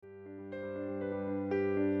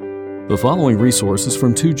The following resource is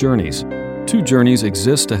from Two Journeys. Two Journeys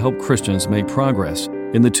exists to help Christians make progress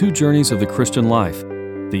in the two journeys of the Christian life,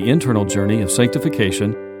 the internal journey of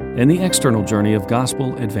sanctification and the external journey of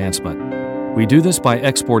gospel advancement. We do this by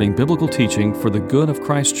exporting biblical teaching for the good of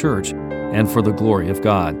Christ's church and for the glory of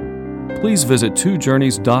God. Please visit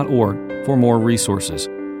twojourneys.org for more resources.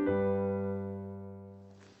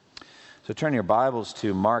 So turn your Bibles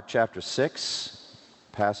to Mark chapter 6,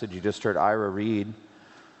 passage you just heard Ira read,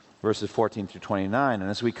 verses 14 through 29.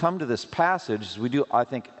 And as we come to this passage, as we do, I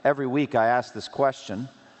think every week I ask this question: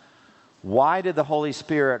 why did the Holy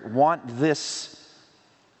Spirit want this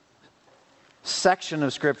section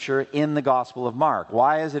of Scripture in the Gospel of Mark?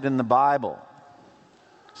 Why is it in the Bible?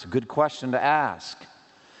 It's a good question to ask,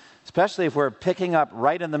 especially if we're picking up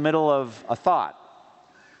right in the middle of a thought.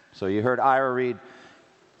 So you heard Ira read,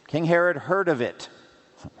 King Herod heard of it.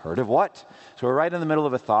 Heard of what? So we're right in the middle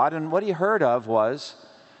of a thought, and what he heard of was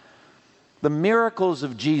the miracles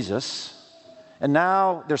of Jesus, and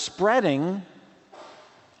now they're spreading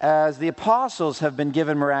as the apostles have been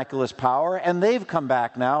given miraculous power, and they've come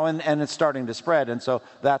back now, and it's starting to spread. And so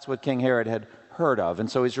that's what King Herod had heard of. And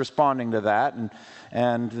so he's responding to that,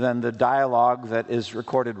 and then the dialogue that is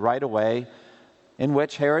recorded right away, in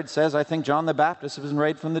which Herod says, I think John the Baptist has been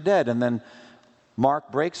raised from the dead. And then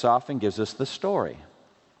Mark breaks off and gives us the story.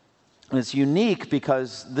 And it's unique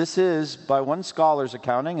because this is, by one scholar's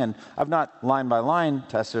accounting, and I've not line by line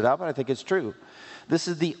tested it out, but I think it's true. This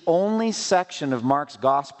is the only section of Mark's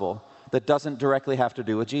gospel that doesn't directly have to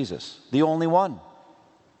do with Jesus. The only one.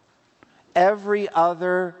 Every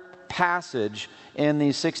other passage in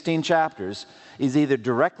these 16 chapters is either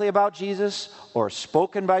directly about Jesus or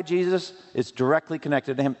spoken by Jesus. It's directly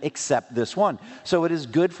connected to him, except this one. So it is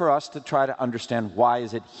good for us to try to understand, why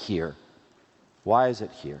is it here? Why is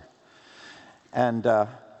it here? And I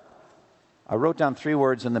wrote down 3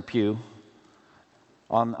 words in the pew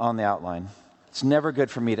on the outline. It's never good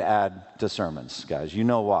for me to add to sermons, guys. You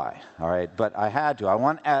know why, all right? But I had to. I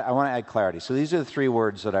want to add clarity. So these are the 3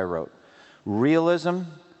 words that I wrote: realism,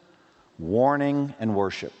 warning, and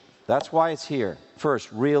worship. That's why it's here. First,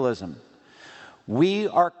 realism. We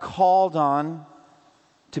are called on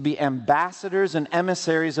to be ambassadors and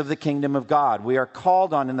emissaries of the kingdom of God. We are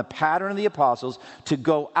called on, in the pattern of the apostles, to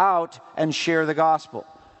go out and share the gospel.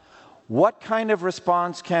 What kind of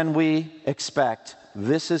response can we expect?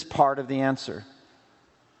 This is part of the answer.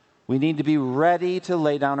 We need to be ready to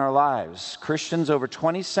lay down our lives. Christians over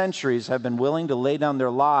 20 centuries have been willing to lay down their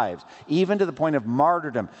lives, even to the point of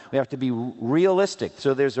martyrdom. We have to be realistic.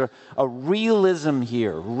 So there's a realism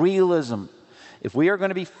here. Realism. If we are going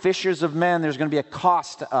to be fishers of men, there's going to be a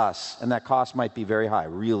cost to us, and that cost might be very high.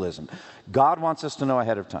 Realism. God wants us to know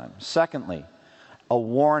ahead of time. Secondly, a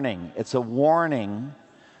warning. It's a warning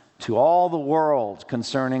to all the world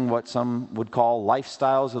concerning what some would call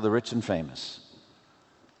lifestyles of the rich and famous.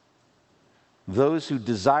 Those who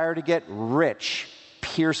desire to get rich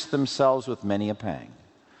pierce themselves with many a pang.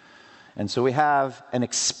 And so we have an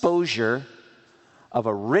exposure of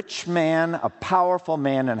a rich man, a powerful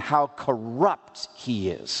man, and how corrupt he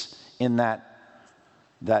is in that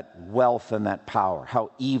wealth and that power, how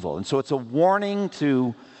evil. And so it's a warning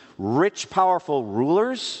to rich, powerful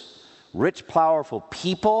rulers, rich, powerful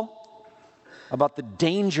people, about the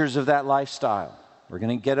dangers of that lifestyle. We're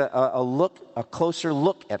going to get a closer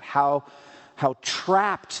look at how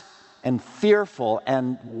trapped and fearful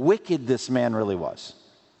and wicked this man really was.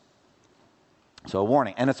 So a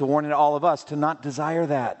warning. And it's a warning to all of us to not desire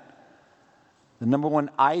that. The number one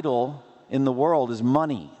idol in the world is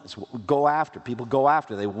money. It's what we go after. People go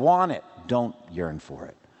after. They want it. Don't yearn for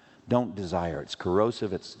it. Don't desire it. It's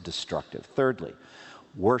corrosive. It's destructive. Thirdly,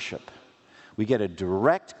 worship. We get a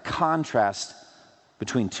direct contrast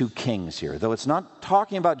between 2 kings here. Though it's not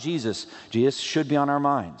talking about Jesus, Jesus should be on our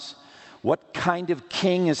minds. What kind of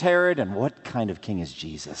king is Herod, and what kind of king is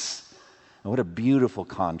Jesus? And what a beautiful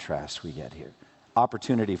contrast we get here.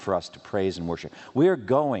 Opportunity for us to praise and worship. We are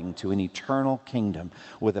going to an eternal kingdom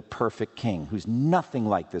with a perfect king who's nothing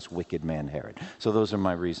like this wicked man Herod. So those are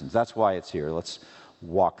my reasons. That's why it's here. Let's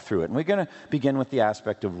walk through it. And we're going to begin with the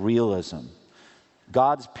aspect of realism.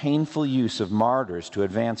 God's painful use of martyrs to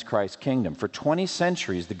advance Christ's kingdom. For 20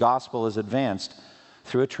 centuries, the gospel is advanced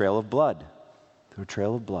through a trail of blood. Through a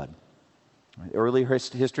trail of blood. The early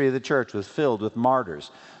history of the church was filled with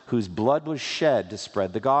martyrs whose blood was shed to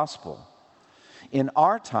spread the gospel. In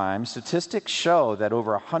our time, statistics show that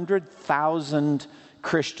over 100,000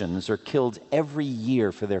 Christians are killed every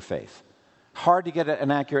year for their faith. Hard to get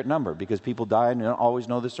an accurate number because people die and you don't always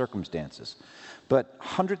know the circumstances. But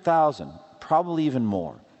 100,000, probably even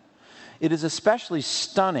more. It is especially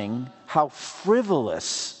stunning how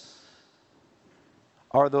frivolous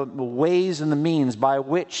are the ways and the means by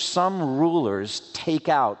which some rulers take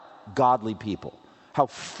out godly people. How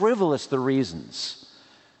frivolous the reasons,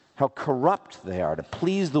 how corrupt they are to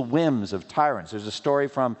please the whims of tyrants. There's a story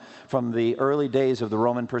from the early days of the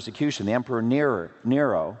Roman persecution. The Emperor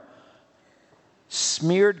Nero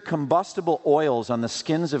smeared combustible oils on the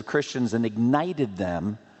skins of Christians and ignited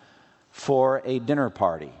them for a dinner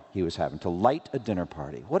party he was having, to light a dinner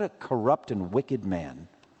party. What a corrupt and wicked man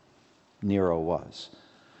Nero was.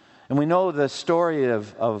 And we know the story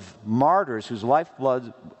of martyrs whose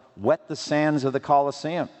lifeblood wet the sands of the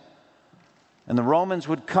Colosseum. And the Romans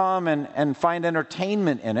would come and find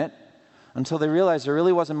entertainment in it until they realized there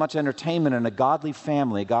really wasn't much entertainment in a godly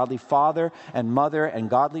family, a godly father and mother and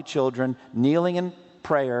godly children kneeling in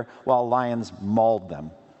prayer while lions mauled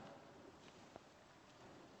them.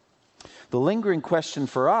 The lingering question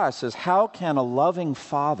for us is, how can a loving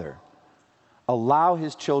father allow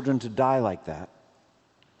his children to die like that?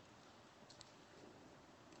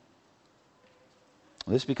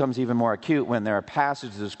 This becomes even more acute when there are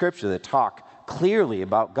passages of Scripture that talk clearly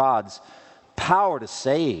about God's power to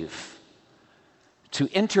save, to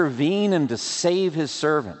intervene and to save his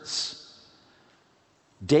servants.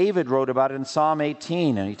 David wrote about it in Psalm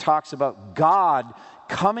 18, and he talks about God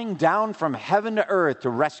coming down from heaven to earth to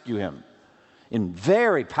rescue him in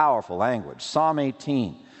very powerful language. Psalm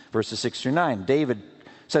 18, verses 6 through 9. David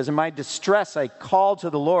says, "In my distress I called to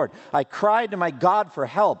the Lord. I cried to my God for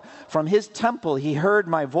help. From his temple he heard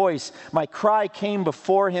my voice. My cry came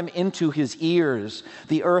before him into his ears.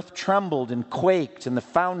 The earth trembled and quaked, and the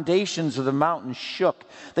foundations of the mountains shook.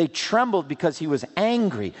 They trembled because he was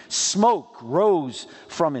angry. Smoke rose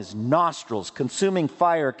from his nostrils. Consuming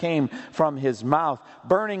fire came from his mouth.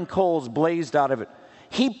 Burning coals blazed out of it.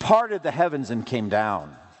 He parted the heavens and came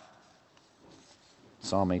down."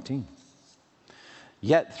 Psalm 18.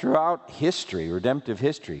 Yet throughout history, redemptive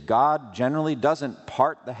history, God generally doesn't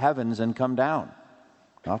part the heavens and come down.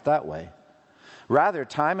 Not that way. Rather,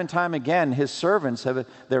 time and time again, his servants have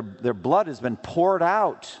their blood has been poured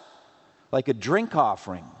out like a drink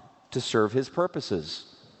offering to serve his purposes.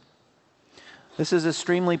 This is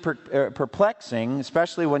extremely perplexing,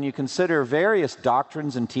 especially when you consider various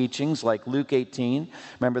doctrines and teachings like Luke 18.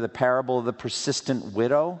 Remember the parable of the persistent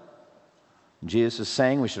widow? Jesus is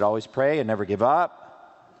saying we should always pray and never give up.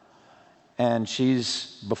 And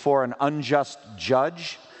she's before an unjust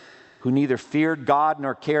judge who neither feared God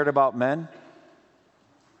nor cared about men.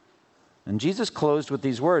 And Jesus closed with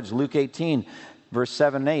these words, Luke 18, verse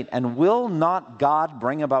 7 and 8. "And will not God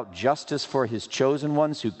bring about justice for his chosen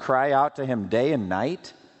ones who cry out to him day and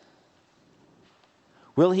night?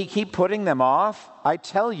 Will he keep putting them off? I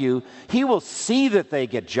tell you, he will see that they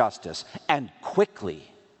get justice, and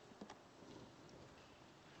quickly."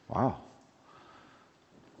 Wow.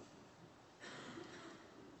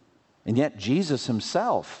 And yet Jesus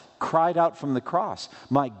himself cried out from the cross,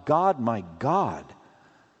 my God,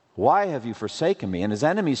 why have you forsaken me?" And his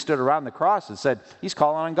enemies stood around the cross and said, "He's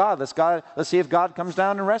calling on God. Let's see if God comes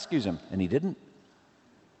down and rescues him." And he didn't.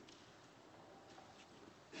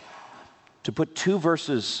 To put two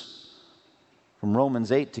verses from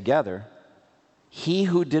Romans 8 together, he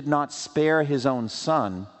who did not spare his own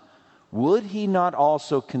son, would he not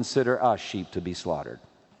also consider us sheep to be slaughtered?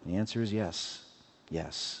 The answer is yes.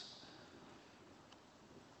 Yes.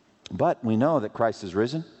 But we know that Christ is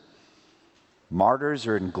risen. Martyrs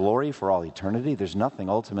are in glory for all eternity. There's nothing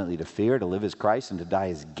ultimately to fear. To live as Christ and to die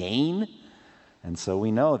is gain. And so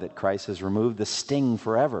we know that Christ has removed the sting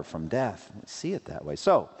forever from death. We see it that way.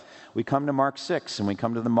 So we come to Mark 6 and we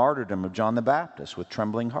come to the martyrdom of John the Baptist with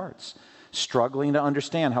trembling hearts, struggling to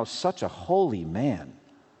understand how such a holy man,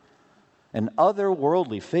 an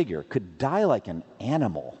otherworldly figure, could die like an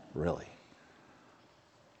animal, really.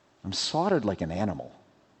 I'm slaughtered like an animal.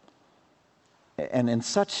 And in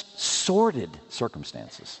such sordid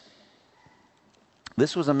circumstances.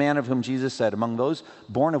 This was a man of whom Jesus said, "Among those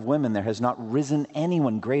born of women, there has not risen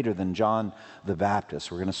anyone greater than John the Baptist."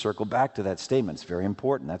 We're going to circle back to that statement. It's very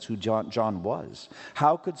important. That's who John was.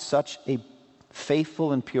 How could such a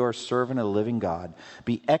faithful and pure servant of the living God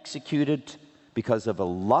be executed because of a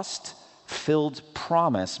lust-filled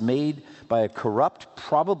promise made by a corrupt,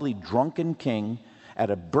 probably drunken king at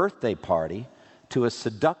a birthday party to a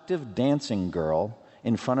seductive dancing girl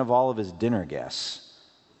in front of all of his dinner guests?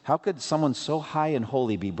 How could someone so high and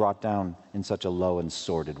holy be brought down in such a low and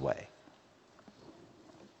sordid way?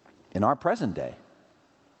 In our present day,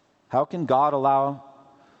 how can God allow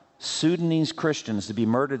Sudanese Christians to be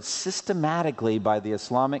murdered systematically by the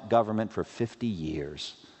Islamic government for 50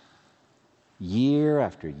 years? Year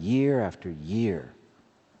after year after year.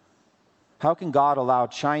 How can God allow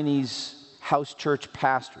Chinese house church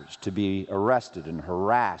pastors to be arrested and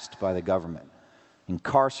harassed by the government,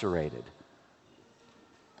 incarcerated,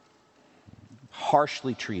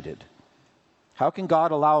 harshly treated. How can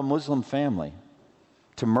God allow a Muslim family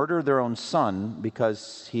to murder their own son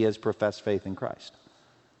because he has professed faith in Christ?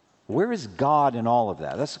 Where is God in all of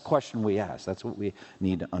that? That's the question we ask. That's what we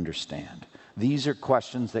need to understand. These are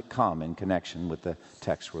questions that come in connection with the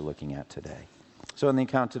text we're looking at today. So in the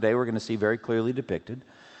account today, we're going to see very clearly depicted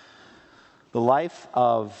the life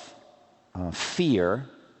of fear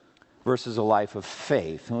versus a life of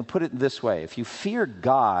faith. And we'll put it this way. If you fear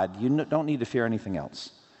God, you don't need to fear anything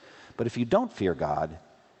else. But if you don't fear God,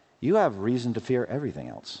 you have reason to fear everything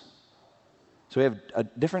else. So we have a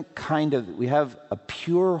different we have a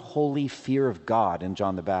pure, holy fear of God in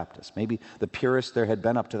John the Baptist. Maybe the purest there had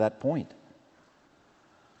been up to that point.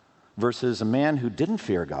 Versus a man who didn't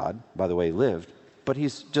fear God, by the way he lived, but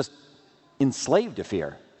he's just enslaved to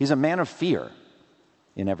fear. He's a man of fear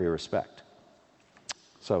in every respect.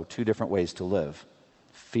 So, two different ways to live.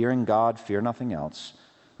 Fearing God, fear nothing else.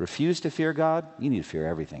 Refuse to fear God, you need to fear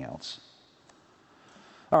everything else.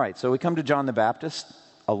 All right, so we come to John the Baptist,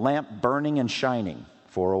 a lamp burning and shining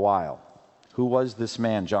for a while. Who was this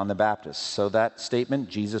man, John the Baptist? So that statement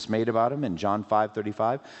Jesus made about him in John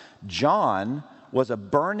 5:35. John was a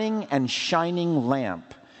burning and shining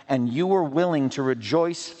lamp, and you were willing to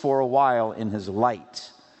rejoice for a while in his light.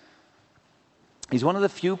 He's one of the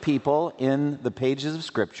few people in the pages of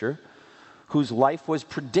Scripture whose life was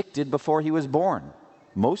predicted before he was born.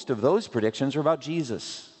 Most of those predictions are about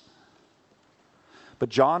Jesus. But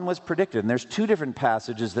John was predicted, and there's two different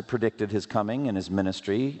passages that predicted his coming and his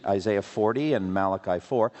ministry, Isaiah 40 and Malachi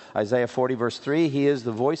 4. Isaiah 40 verse 3, he is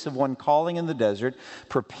the voice of one calling in the desert,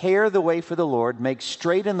 prepare the way for the Lord, make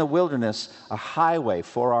straight in the wilderness a highway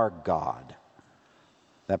for our God.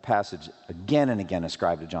 That passage again and again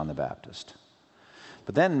ascribed to John the Baptist.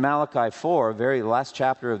 But then Malachi 4, very last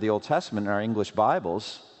chapter of the Old Testament in our English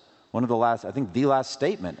Bibles, one of the last, I think the last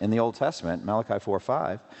statement in the Old Testament, Malachi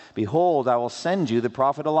 4:5, behold, I will send you the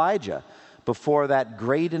prophet Elijah before that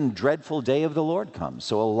great and dreadful day of the Lord comes.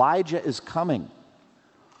 So Elijah is coming.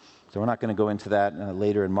 So we're not going to go into that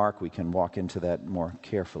later in Mark. We can walk into that more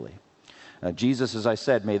carefully. Jesus, as I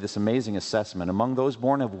said, made this amazing assessment. Among those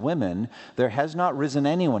born of women, there has not risen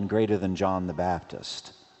anyone greater than John the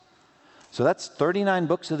Baptist. So that's 39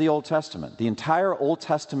 books of the Old Testament. The entire Old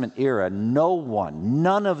Testament era,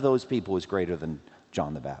 none of those people was greater than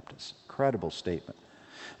John the Baptist. Incredible statement.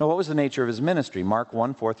 Now, what was the nature of his ministry? Mark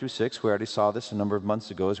 1, 4 through 6, we already saw this a number of months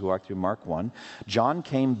ago as we walked through Mark 1. John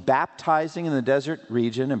came baptizing in the desert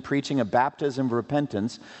region and preaching a baptism of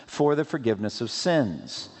repentance for the forgiveness of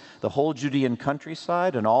sins. The whole Judean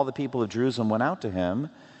countryside and all the people of Jerusalem went out to him.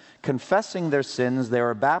 Confessing their sins, they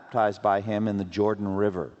were baptized by him in the Jordan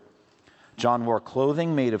River. John wore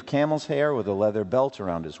clothing made of camel's hair with a leather belt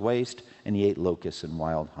around his waist, and he ate locusts and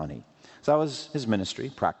wild honey. So that was his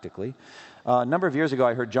ministry, practically. A number of years ago,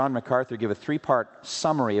 I heard John MacArthur give a 3-part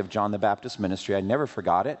summary of John the Baptist's ministry. I never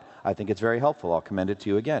forgot it. I think it's very helpful. I'll commend it to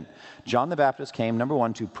you again. John the Baptist came, number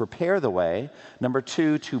 1, to prepare the way, number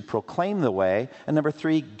 2, to proclaim the way, and number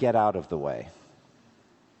 3, get out of the way.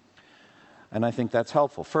 And I think that's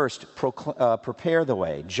helpful. First, prepare the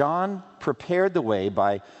way. John prepared the way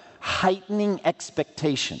by heightening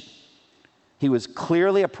expectation. He was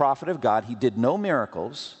clearly a prophet of God. He did no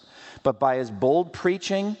miracles, but by his bold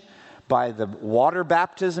preaching, by the water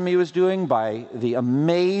baptism he was doing, by the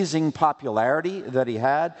amazing popularity that he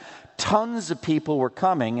had, tons of people were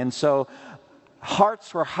coming, and so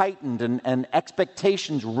hearts were heightened and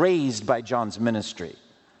expectations raised by John's ministry.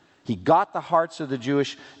 He got the hearts of the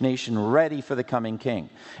Jewish nation ready for the coming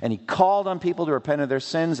king. And he called on people to repent of their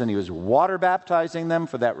sins, and he was water baptizing them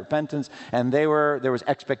for that repentance, and there was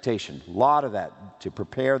expectation, a lot of that, to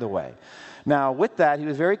prepare the way. Now, with that, he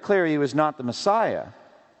was very clear he was not the Messiah,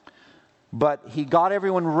 but he got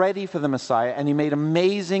everyone ready for the Messiah, and he made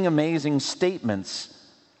amazing, amazing statements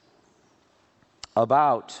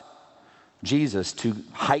about Jesus to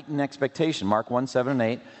heighten expectation. Mark 1, 7 and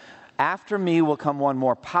 8. After me will come one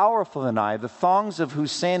more powerful than I, the thongs of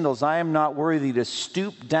whose sandals I am not worthy to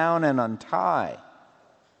stoop down and untie.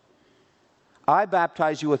 I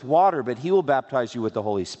baptize you with water, but he will baptize you with the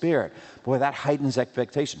Holy Spirit. Boy, that heightens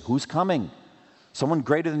expectation. Who's coming? Someone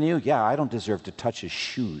greater than you? Yeah, I don't deserve to touch his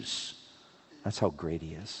shoes. That's how great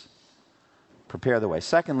he is. Prepare the way.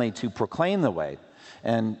 Secondly, to proclaim the way.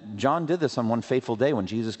 And John did this on one fateful day when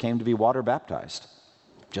Jesus came to be water baptized.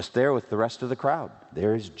 Just there with the rest of the crowd.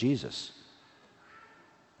 There is Jesus.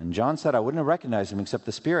 And John said, I wouldn't have recognized him except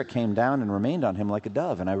the Spirit came down and remained on him like a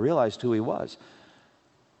dove, and I realized who he was.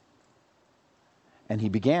 And he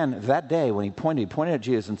began that day when he pointed at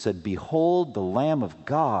Jesus and said, "Behold the Lamb of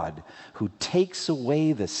God who takes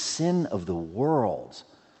away the sin of the world."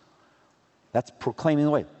 That's proclaiming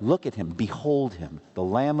the way. Look at him, behold him, the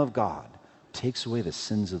Lamb of God takes away the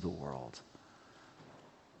sins of the world.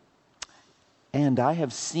 And I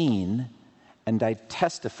have seen and I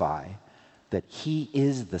testify that he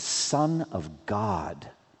is the Son of God.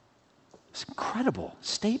 It's incredible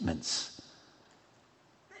statements.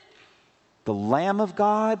 The Lamb of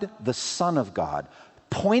God, the Son of God,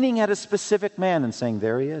 pointing at a specific man and saying,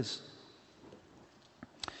 there he is.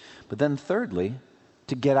 But then thirdly,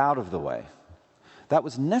 to get out of the way. That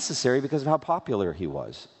was necessary because of how popular he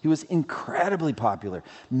was. He was incredibly popular.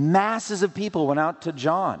 Masses of people went out to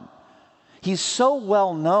John. He's so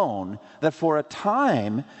well known that for a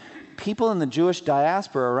time, people in the Jewish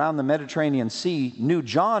diaspora around the Mediterranean Sea knew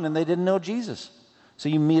John and they didn't know Jesus. So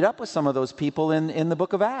you meet up with some of those people in the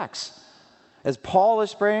book of Acts. As Paul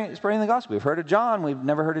is spreading the gospel, we've heard of John, we've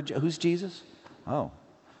never heard of who's Jesus? Oh,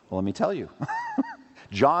 well, let me tell you.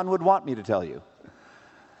 John would want me to tell you.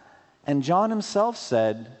 And John himself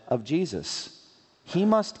said of Jesus, he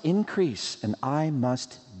must increase and I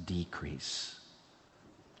must decrease.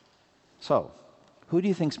 So, who do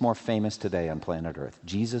you think's more famous today on planet Earth,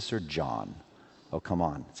 Jesus or John? Oh, come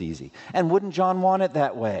on, it's easy. And wouldn't John want it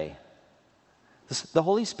that way? The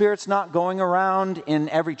Holy Spirit's not going around in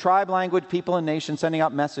every tribe, language, people, and nation sending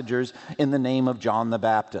out messengers in the name of John the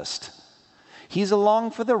Baptist. He's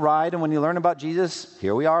along for the ride, and when you learn about Jesus,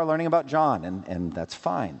 here we are learning about John, and that's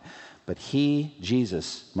fine. But he,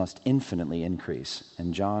 Jesus, must infinitely increase,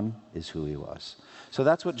 and John is who he was. So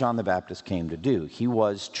that's what John the Baptist came to do. He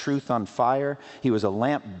was truth on fire. He was a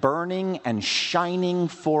lamp burning and shining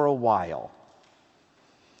for a while.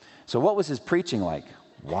 So what was his preaching like?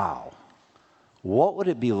 Wow. What would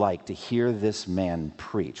it be like to hear this man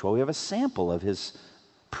preach? Well, we have a sample of his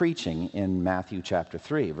preaching in Matthew chapter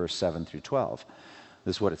 3, verse 7 through 12.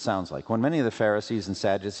 This is what it sounds like. When many of the Pharisees and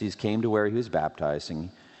Sadducees came to where he was baptizing,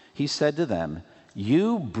 he said to them,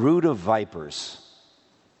 "You brood of vipers,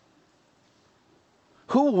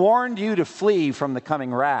 who warned you to flee from the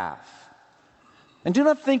coming wrath? And do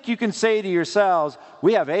not think you can say to yourselves,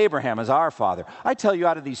 we have Abraham as our father. I tell you,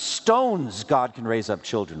 out of these stones God can raise up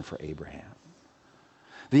children for Abraham.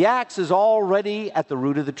 The axe is already at the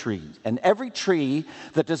root of the tree, and every tree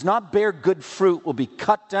that does not bear good fruit will be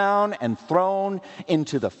cut down and thrown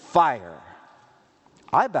into the fire.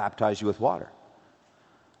 I baptize you with water,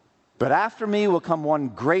 but after me will come one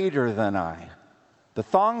greater than I, the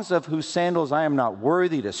thongs of whose sandals I am not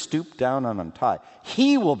worthy to stoop down and untie.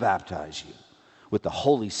 He will baptize you with the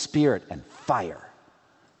Holy Spirit and fire.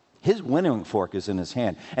 His winnowing fork is in his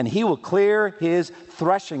hand, and he will clear his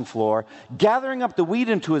threshing floor, gathering up the wheat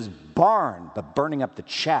into his barn, but burning up the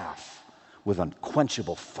chaff with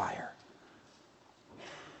unquenchable fire."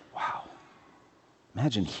 Wow.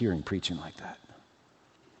 Imagine hearing preaching like that.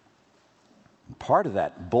 And part of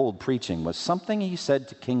that bold preaching was something he said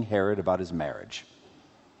to King Herod about his marriage.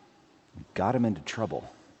 It got him into trouble.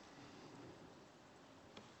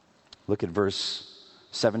 Look at verse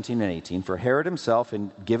 17 and 18. For Herod himself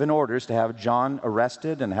had given orders to have John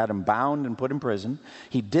arrested and had him bound and put in prison.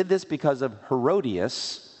 He did this because of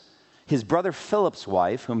Herodias, his brother Philip's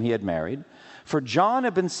wife, whom he had married. For John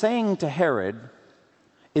had been saying to Herod,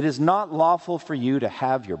 "It is not lawful for you to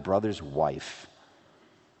have your brother's wife."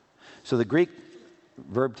 So the Greek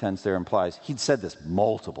verb tense there implies he'd said this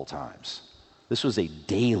multiple times. This was a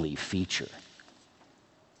daily feature.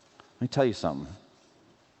 Let me tell you something.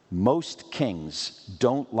 Most kings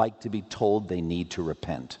don't like to be told they need to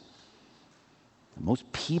repent.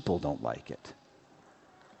 Most people don't like it.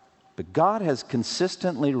 But God has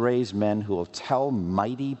consistently raised men who will tell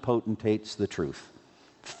mighty potentates the truth.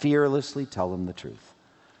 Fearlessly tell them the truth.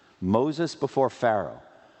 Moses before Pharaoh.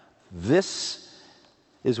 This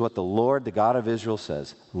is what the Lord, the God of Israel,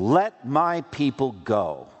 says. "Let my people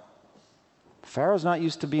go." Pharaoh's not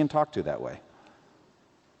used to being talked to that way.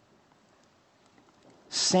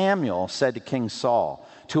 Samuel said to King Saul,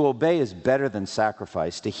 "To obey is better than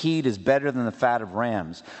sacrifice. To heed is better than the fat of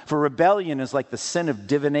rams. For rebellion is like the sin of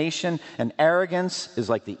divination, and arrogance is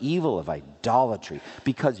like the evil of idolatry.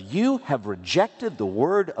 Because you have rejected the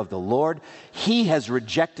word of the Lord, he has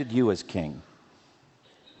rejected you as king."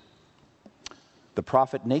 The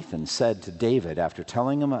prophet Nathan said to David, after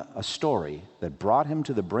telling him a story that brought him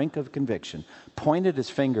to the brink of conviction, pointed his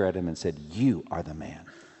finger at him and said, "You are the man.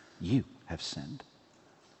 You have sinned."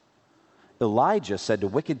 Elijah said to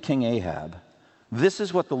wicked King Ahab, This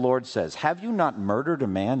is what the Lord says. Have you not murdered a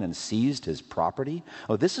man and seized his property?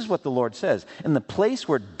 Oh, this is what the Lord says. In the place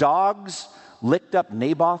where dogs licked up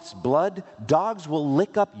Naboth's blood, dogs will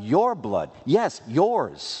lick up your blood. Yes,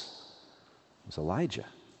 yours. It was Elijah.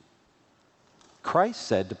 Christ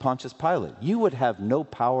said to Pontius Pilate, you would have no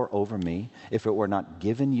power over me if it were not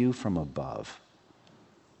given you from above.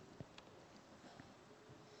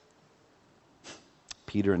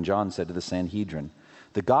 Peter and John said to the Sanhedrin,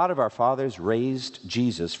 the God of our fathers raised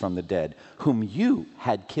Jesus from the dead, whom you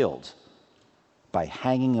had killed by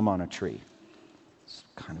hanging him on a tree. It's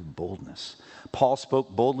kind of boldness. Paul spoke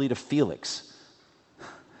boldly to Felix,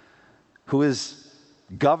 who is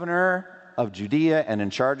governor of Judea and in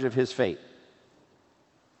charge of his fate.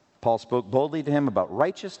 Paul spoke boldly to him about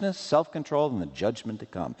righteousness, self-control, and the judgment to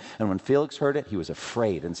come. And when Felix heard it, he was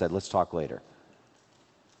afraid and said, let's talk later.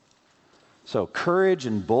 So courage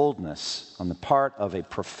and boldness on the part of a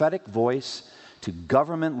prophetic voice to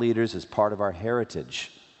government leaders is part of our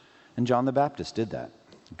heritage. And John the Baptist did that.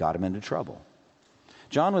 Got him into trouble.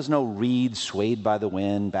 John was no reed swayed by the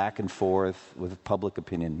wind back and forth with public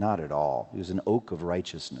opinion. Not at all. He was an oak of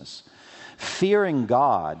righteousness. Fearing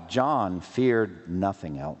God, John feared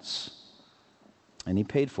nothing else. And he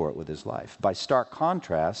paid for it with his life. By stark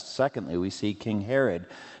contrast, secondly, we see King Herod,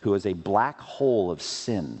 who was a black hole of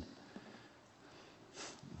sin.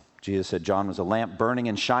 Jesus said John was a lamp burning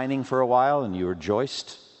and shining for a while, and you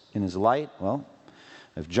rejoiced in his light. Well,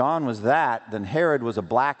 if John was that, then Herod was a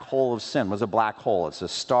black hole of sin. Was a black hole. It's a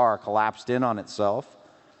star collapsed in on itself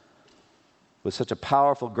with such a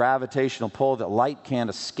powerful gravitational pull that light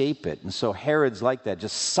can't escape it. And so Herod's like that,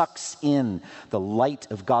 just sucks in the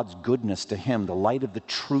light of God's goodness to him, the light of the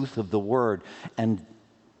truth of the word, and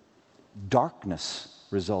darkness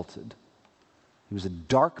resulted. He was a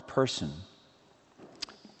dark person.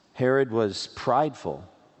 Herod was prideful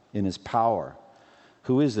in his power.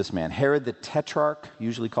 Who is this man? Herod the Tetrarch,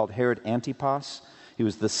 usually called Herod Antipas. He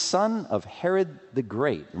was the son of Herod the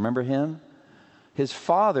Great. Remember him? His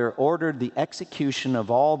father ordered the execution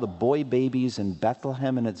of all the boy babies in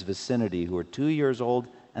Bethlehem and its vicinity who were 2 years old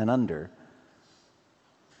and under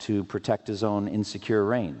to protect his own insecure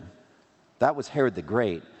reign. That was Herod the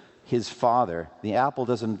Great. His father, the apple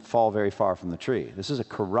doesn't fall very far from the tree. This is a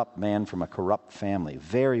corrupt man from a corrupt family,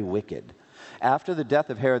 very wicked. After the death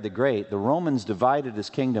of Herod the Great, the Romans divided his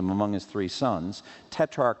kingdom among his 3 sons.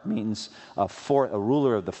 Tetrarch means a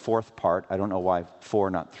ruler of the fourth part. I don't know why 4,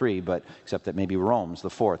 not 3, but except that maybe Rome's the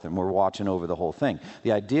fourth, and we're watching over the whole thing.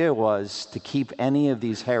 The idea was to keep any of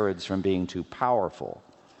these Herods from being too powerful.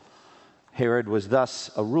 Herod was thus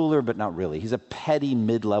a ruler, but not really. He's a petty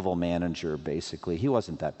mid-level manager, basically. He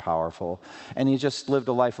wasn't that powerful. And he just lived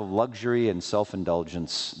a life of luxury and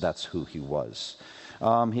self-indulgence. That's who he was.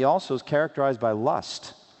 He also is characterized by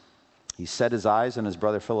lust. He set his eyes on his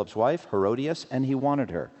brother Philip's wife, Herodias, and he wanted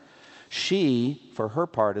her. She, for her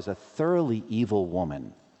part, is a thoroughly evil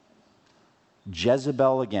woman.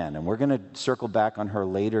 Jezebel again, and we're going to circle back on her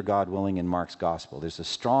later, God willing, in Mark's gospel. There's a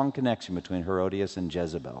strong connection between Herodias and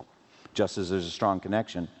Jezebel, just as there's a strong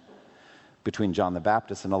connection between John the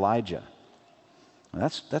Baptist and Elijah. And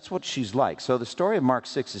that's what she's like. So the story of Mark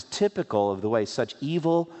 6 is typical of the way such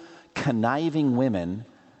evil, conniving women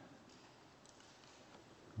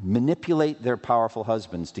manipulate their powerful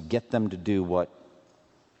husbands to get them to do what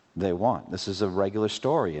they want. This is a regular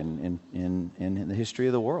story in the history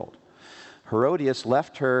of the world. Herodias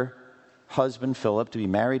left her husband Philip to be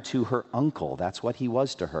married to her uncle. That's what he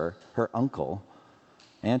was to her uncle,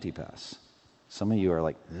 Antipas. Some of you are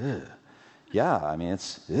like, ugh. Yeah, I mean,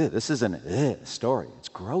 this is an story. It's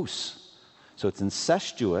gross. So it's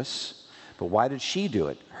incestuous. But why did she do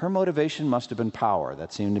it? Her motivation must have been power.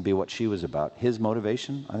 That seemed to be what she was about. His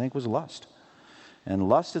motivation, I think, was lust. And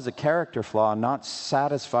lust is a character flaw, not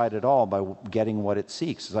satisfied at all by getting what it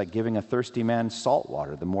seeks. It's like giving a thirsty man salt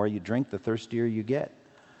water. The more you drink, the thirstier you get.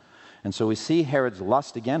 And so we see Herod's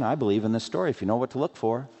lust again, I believe, in this story. If you know what to look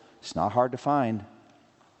for, it's not hard to find.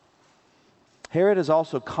 Herod is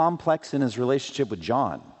also complex in his relationship with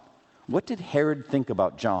John. What did Herod think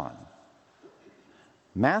about John?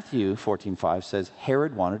 Matthew 14:5 says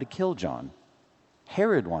Herod wanted to kill John.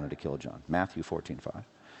 Herod wanted to kill John. Matthew 14:5.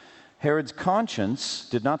 Herod's conscience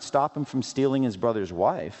did not stop him from stealing his brother's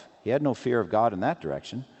wife. He had no fear of God in that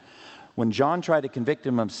direction. When John tried to convict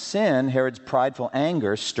him of sin, Herod's prideful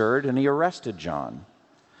anger stirred and he arrested John.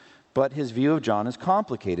 But his view of John is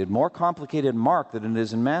complicated, more complicated in Mark than it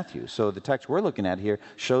is in Matthew. So the text we're looking at here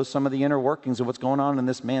shows some of the inner workings of what's going on in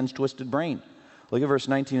this man's twisted brain. Look at verse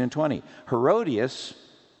 19 and 20. Herodias,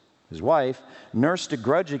 his wife, nursed a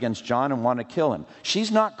grudge against John and wanted to kill him.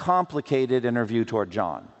 She's not complicated in her view toward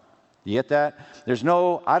John. You get that? There's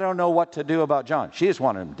no, I don't know what to do about John. She just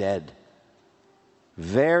wanted him dead.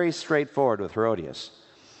 Very straightforward with Herodias.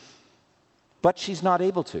 But she's not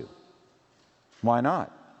able to. Why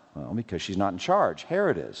not? Well, because she's not in charge.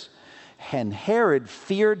 Herod is. And Herod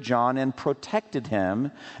feared John and protected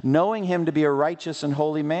him, knowing him to be a righteous and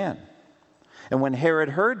holy man. And when Herod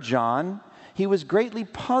heard John, he was greatly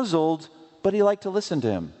puzzled, but he liked to listen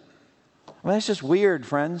to him. Well, that's just weird,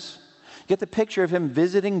 friends. Get the picture of him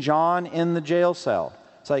visiting John in the jail cell.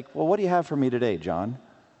 It's like, well, what do you have for me today, John?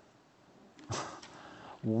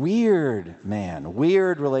 Weird man,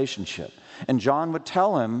 weird relationship. And John would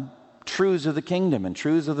tell him truths of the kingdom and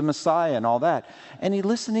truths of the Messiah and all that. And he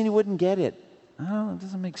listened and he wouldn't get it. Oh, it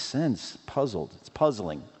doesn't make sense. Puzzled. It's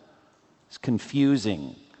puzzling. It's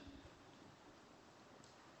confusing.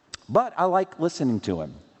 But I like listening to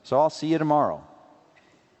him. So I'll see you tomorrow.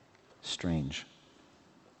 Strange.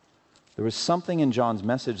 There was something in John's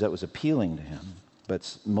message that was appealing to him,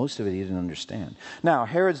 but most of it he didn't understand. Now,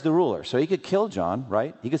 Herod's the ruler, so he could kill John,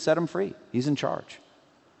 right? He could set him free. He's in charge.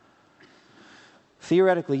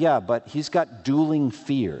 Theoretically, yeah, but he's got dueling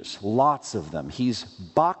fears, lots of them. He's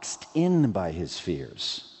boxed in by his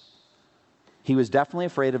fears. He was definitely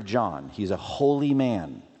afraid of John. He's a holy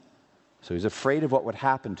man, so he's afraid of what would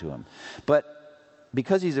happen to him. But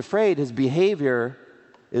because he's afraid, his behavior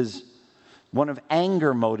is one of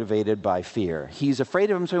anger motivated by fear. He's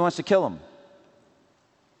afraid of him, so he wants to kill him.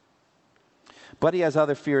 But he has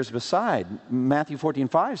other fears beside. Matthew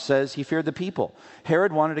 14:5 says he feared the people.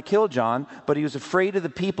 Herod wanted to kill John, but he was afraid of the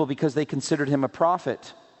people because they considered him a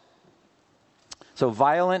prophet. So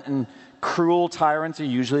violent and cruel tyrants are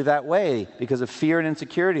usually that way because of fear and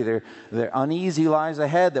insecurity. Their uneasy lies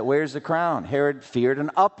ahead that wears the crown. Herod feared an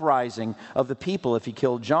uprising of the people if he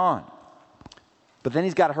killed John. But then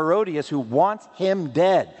he's got Herodias who wants him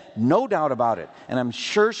dead. No doubt about it. And I'm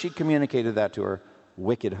sure she communicated that to her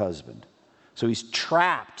wicked husband. So he's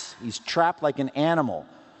trapped. He's trapped like an animal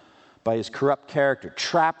by his corrupt character,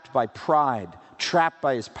 trapped by pride, trapped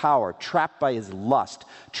by his power, trapped by his lust,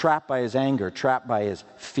 trapped by his anger, trapped by his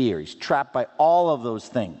fear. He's trapped by all of those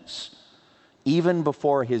things, even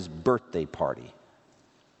before his birthday party.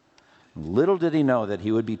 Little did he know that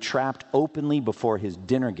he would be trapped openly before his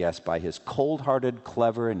dinner guests by his cold-hearted,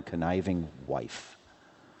 clever, and conniving wife.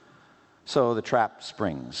 So the trap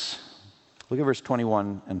springs. Look at verse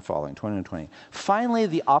 21 and following, 20 and 20. Finally,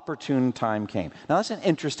 the opportune time came. Now, that's an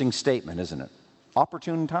interesting statement, isn't it?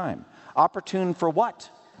 Opportune time. Opportune for what?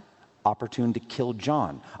 Opportune to kill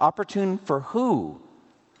John. Opportune for who?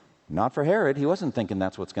 Not for Herod. He wasn't thinking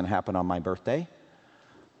that's what's going to happen on my birthday.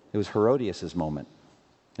 It was Herodias' moment.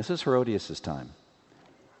 This is Herodias' time.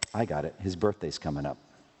 I got it. His birthday's coming up.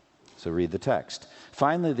 So read the text.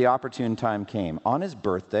 Finally, the opportune time came. On his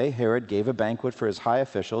birthday, Herod gave a banquet for his high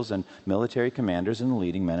officials and military commanders and the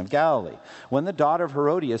leading men of Galilee. When the daughter of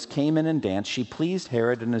Herodias came in and danced, she pleased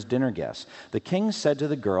Herod and his dinner guests. The king said to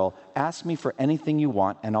the girl, "Ask me for anything you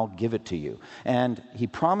want, and I'll give it to you." And he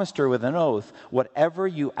promised her with an oath, "Whatever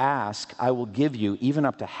you ask, I will give you, even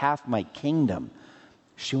up to half my kingdom."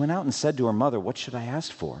 She went out and said to her mother, "What should I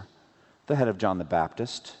ask for?" "The head of John the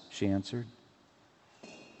Baptist," she answered.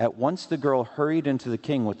 At once the girl hurried into the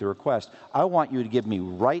king with the request, "I want you to give me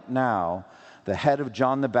right now the head of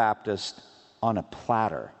John the Baptist on a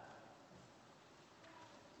platter."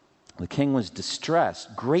 The king was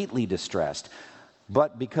distressed, greatly distressed.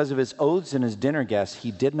 But because of his oaths and his dinner guests, he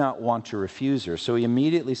did not want to refuse her. So he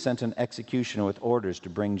immediately sent an executioner with orders to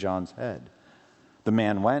bring John's head. The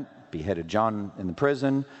man went, beheaded John in the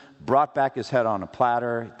prison, brought back his head on a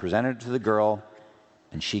platter, presented it to the girl,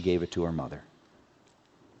 and she gave it to her mother.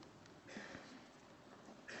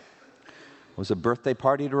 It was a birthday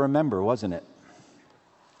party to remember, wasn't it?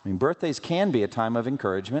 I mean, birthdays can be a time of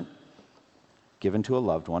encouragement given to a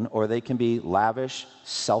loved one, or they can be lavish,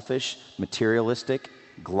 selfish, materialistic,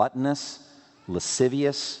 gluttonous,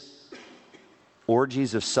 lascivious,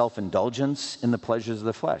 orgies of self-indulgence in the pleasures of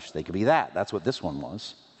the flesh. They could be that. That's what this one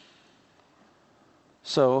was.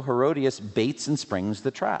 So Herodias baits and springs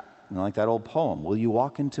the trap. You know, like that old poem, "Will you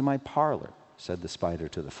walk into my parlor?" said the spider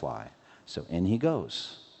to the fly. So in he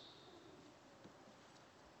goes.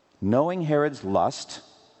 Knowing Herod's lust,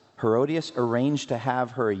 Herodias arranged to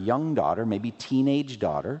have her young daughter, maybe teenage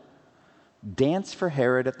daughter, dance for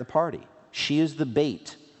Herod at the party. She is the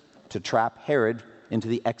bait to trap Herod into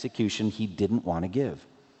the execution he didn't want to give.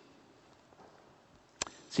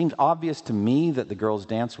 It seems obvious to me that the girl's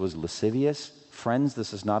dance was lascivious. Friends,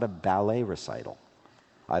 this is not a ballet recital.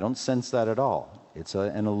 I don't sense that at all. It's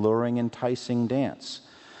an alluring, enticing dance.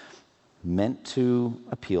 meant to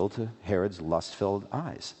appeal to Herod's lust-filled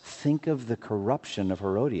eyes. Think of the corruption of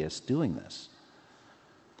Herodias doing this.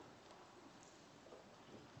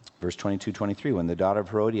 Verse 22-23, when the daughter of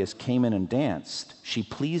Herodias came in and danced, she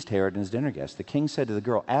pleased Herod and his dinner guests. The king said to the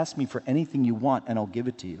girl, ask me for anything you want and I'll give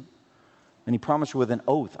it to you. And he promised her with an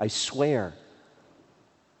oath, I swear,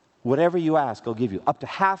 whatever you ask, I'll give you, up to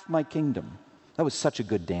half my kingdom. That was such a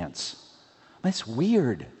good dance. That's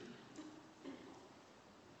weird.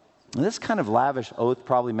 And this kind of lavish oath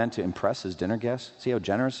probably meant to impress his dinner guests. See how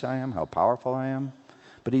generous I am, how powerful I am?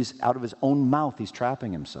 But he's out of his own mouth, he's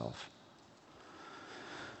trapping himself.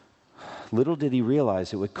 Little did he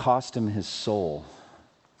realize it would cost him his soul,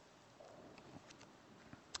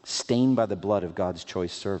 stained by the blood of God's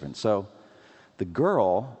choice servant. So the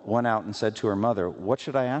girl went out and said to her mother, what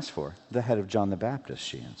should I ask for? The head of John the Baptist,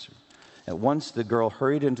 she answered. At once the girl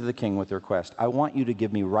hurried into the king with the request, I want you to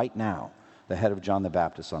give me right now the head of John the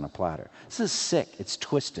Baptist on a platter. This is sick. It's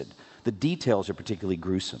twisted. The details are particularly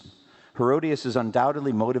gruesome. Herodias is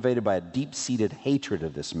undoubtedly motivated by a deep-seated hatred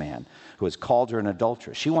of this man who has called her an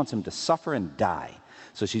adulteress. She wants him to suffer and die.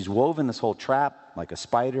 So she's woven this whole trap like a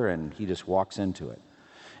spider, and he just walks into it.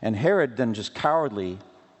 And Herod then just cowardly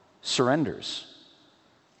surrenders.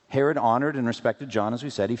 Herod honored and respected John, as we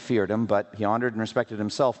said. He feared him, but he honored and respected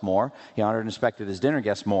himself more. He honored and respected his dinner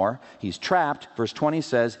guests more. He's trapped. Verse 20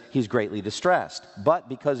 says he's greatly distressed. But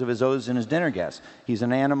because of his oaths and his dinner guests, he's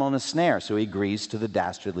an animal in a snare, so he agrees to the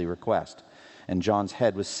dastardly request. And John's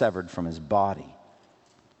head was severed from his body.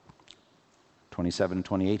 27 and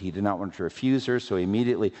 28, he did not want to refuse her, so he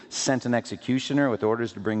immediately sent an executioner with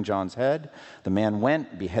orders to bring John's head. The man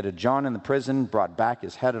went, beheaded John in the prison, brought back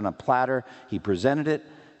his head on a platter. He presented it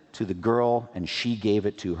to the girl, and she gave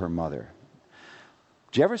it to her mother.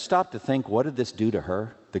 Do you ever stop to think, what did this do to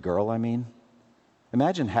her? The girl, I mean.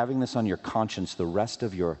 Imagine having this on your conscience the rest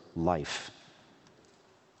of your life.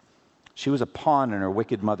 She was a pawn in her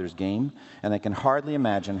wicked mother's game, and I can hardly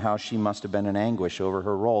imagine how she must have been in anguish over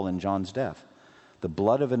her role in John's death. The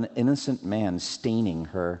blood of an innocent man staining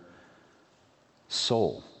her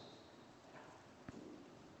soul.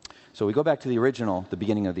 So we go back to the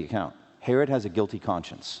beginning of the account. Herod has a guilty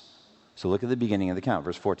conscience. So look at the beginning of the account,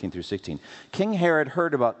 verse 14 through 16. King Herod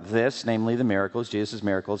heard about this, namely the miracles, Jesus'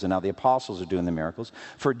 miracles, and now the apostles are doing the miracles.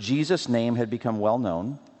 For Jesus' name had become well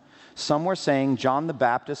known. Some were saying John the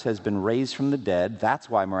Baptist has been raised from the dead. That's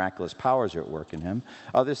why miraculous powers are at work in him.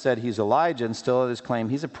 Others said he's Elijah, and still others claim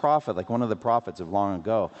he's a prophet, like one of the prophets of long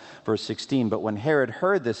ago. Verse 16, but when Herod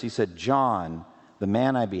heard this, he said, John, the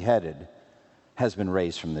man I beheaded, has been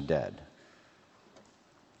raised from the dead.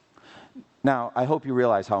 Now, I hope you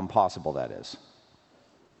realize how impossible that is.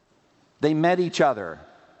 They met each other.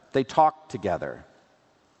 They talked together.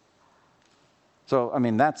 So, I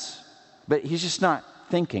mean, but he's just not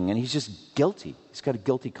thinking, and he's just guilty. He's got a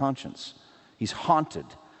guilty conscience. He's haunted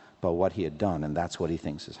by what he had done, and that's what he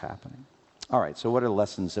thinks is happening. All right, so what are the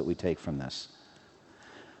lessons that we take from this?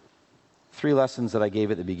 3 lessons that I gave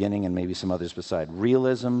at the beginning, and maybe some others beside.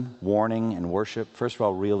 Realism, warning, and worship. First of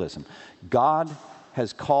all, realism. God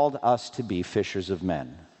has called us to be fishers of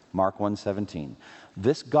men. Mark 1:17.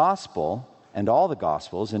 This gospel, and all the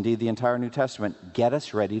gospels, indeed the entire New Testament, get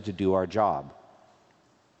us ready to do our job.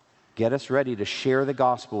 Get us ready to share the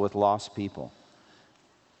gospel with lost people.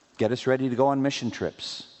 Get us ready to go on mission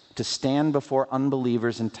trips, to stand before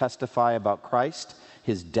unbelievers and testify about Christ,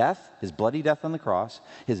 his death, his bloody death on the cross,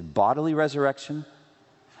 his bodily resurrection,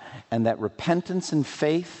 and that repentance and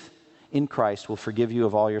faith in Christ will forgive you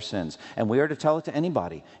of all your sins. And we are to tell it to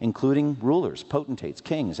anybody, including rulers, potentates,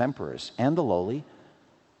 kings, emperors, and the lowly,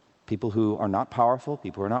 people who are not powerful,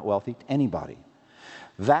 people who are not wealthy, anybody.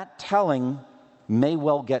 That telling may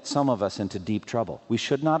well get some of us into deep trouble. We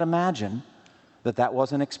should not imagine that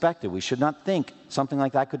wasn't expected. We should not think something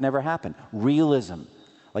like that could never happen. Realism.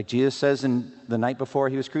 Like Jesus says in the night before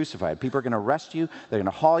he was crucified, people are going to arrest you. They're going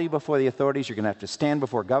to haul you before the authorities. You're going to have to stand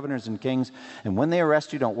before governors and kings. And when they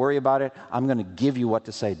arrest you, don't worry about it. I'm going to give you what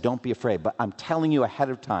to say. Don't be afraid. But I'm telling you ahead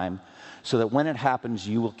of time so that when it happens,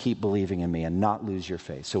 you will keep believing in me and not lose your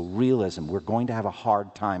faith. So realism. We're going to have a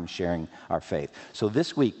hard time sharing our faith. So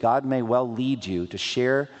this week, God may well lead you to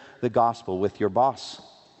share the gospel with your boss.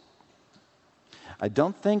 I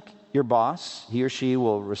don't think your boss, he or she,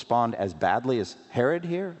 will respond as badly as Herod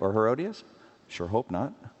here or Herodias. Sure hope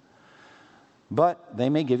not. But they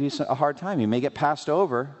may give you a hard time. You may get passed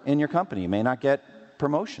over in your company. You may not get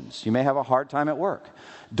promotions. You may have a hard time at work.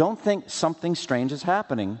 Don't think something strange is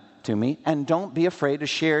happening to me, and don't be afraid to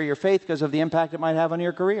share your faith because of the impact it might have on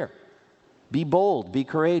your career. Be bold, be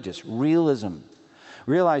courageous. Realism.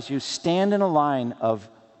 Realize you stand in a line of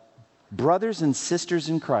brothers and sisters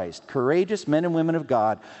in Christ, courageous men and women of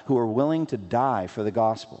God who are willing to die for the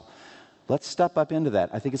gospel. Let's step up into that.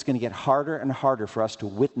 I think it's going to get harder and harder for us to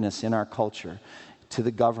witness in our culture, to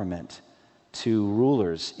the government, to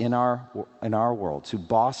rulers in our world, to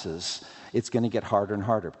bosses. It's going to get harder and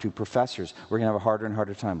harder. To professors, we're going to have a harder and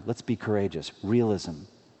harder time. Let's be courageous. Realism.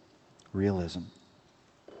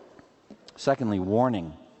 Secondly,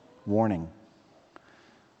 warning.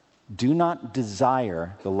 Do not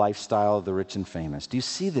desire the lifestyle of the rich and famous. Do you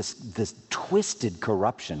see this twisted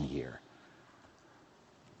corruption here?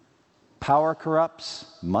 Power corrupts.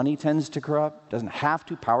 Money tends to corrupt. Doesn't have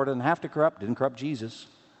to. Power doesn't have to corrupt. Didn't corrupt Jesus.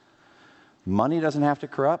 Money doesn't have to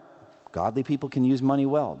corrupt. Godly people can use money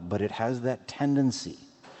well, but it has that tendency.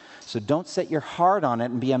 So don't set your heart on it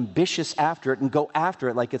and be ambitious after it and go after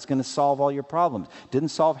it like it's going to solve all your problems. Didn't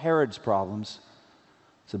solve Herod's problems.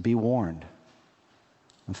 So be warned.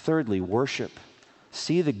 And thirdly, worship.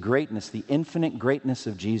 See the greatness, the infinite greatness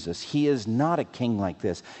of Jesus. He is not a king like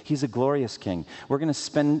this. He's a glorious king. We're going to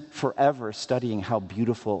spend forever studying how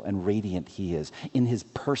beautiful and radiant he is. In his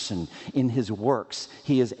person, in his works,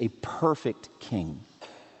 he is a perfect king.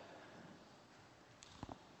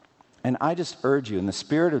 And I just urge you, in the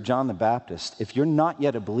spirit of John the Baptist, if you're not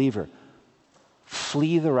yet a believer,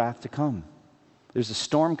 flee the wrath to come. There's a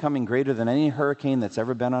storm coming greater than any hurricane that's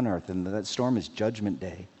ever been on earth, and that storm is Judgment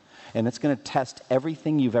Day. And it's going to test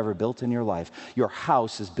everything you've ever built in your life. Your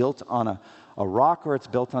house is built on a rock or it's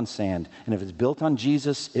built on sand. And if it's built on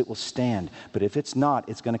Jesus, it will stand. But if it's not,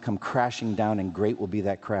 it's going to come crashing down, and great will be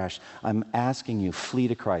that crash. I'm asking you, flee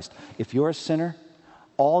to Christ. If you're a sinner,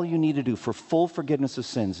 all you need to do for full forgiveness of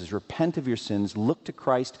sins is repent of your sins, look to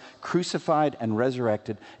Christ, crucified and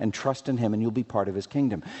resurrected, and trust in him, and you'll be part of his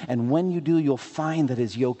kingdom. And when you do, you'll find that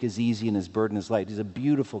his yoke is easy and his burden is light. He's a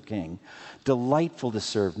beautiful king, delightful to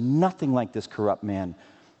serve, nothing like this corrupt man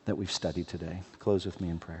that we've studied today. Close with me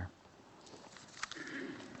in prayer.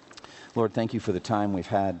 Lord, thank you for the time we've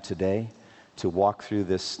had today to walk through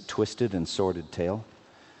this twisted and sordid tale.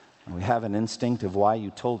 And we have an instinct of why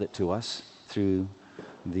you told it to us through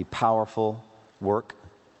the powerful work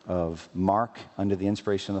of Mark under the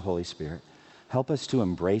inspiration of the Holy Spirit. Help us to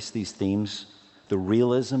embrace these themes, the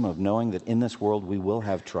realism of knowing that in this world we will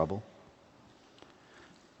have trouble,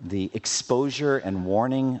 the exposure and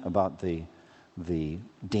warning about the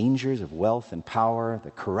dangers of wealth and power,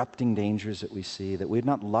 the corrupting dangers that we see, that we'd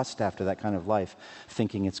not lust after that kind of life,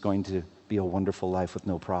 thinking it's going to be a wonderful life with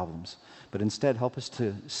no problems. But instead, help us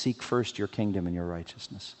to seek first your kingdom and your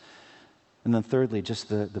righteousness. And then thirdly, just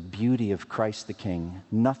the beauty of Christ the King.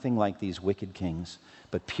 Nothing like these wicked kings,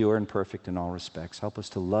 but pure and perfect in all respects. Help us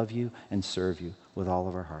to love you and serve you with all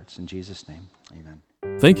of our hearts. In Jesus' name, amen.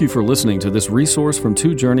 Thank you for listening to this resource from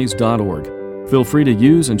twojourneys.org. Feel free to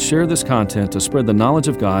use and share this content to spread the knowledge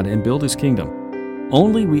of God and build his kingdom.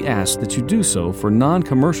 Only we ask that you do so for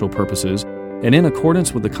non-commercial purposes and in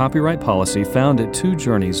accordance with the copyright policy found at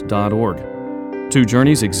twojourneys.org. Two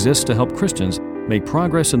Journeys exists to help Christians make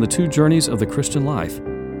progress in the two journeys of the Christian life,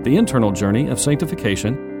 the internal journey of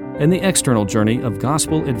sanctification and the external journey of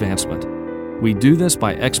gospel advancement. We do this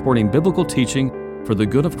by exporting biblical teaching for the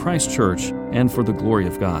good of Christ's church and for the glory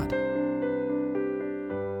of God.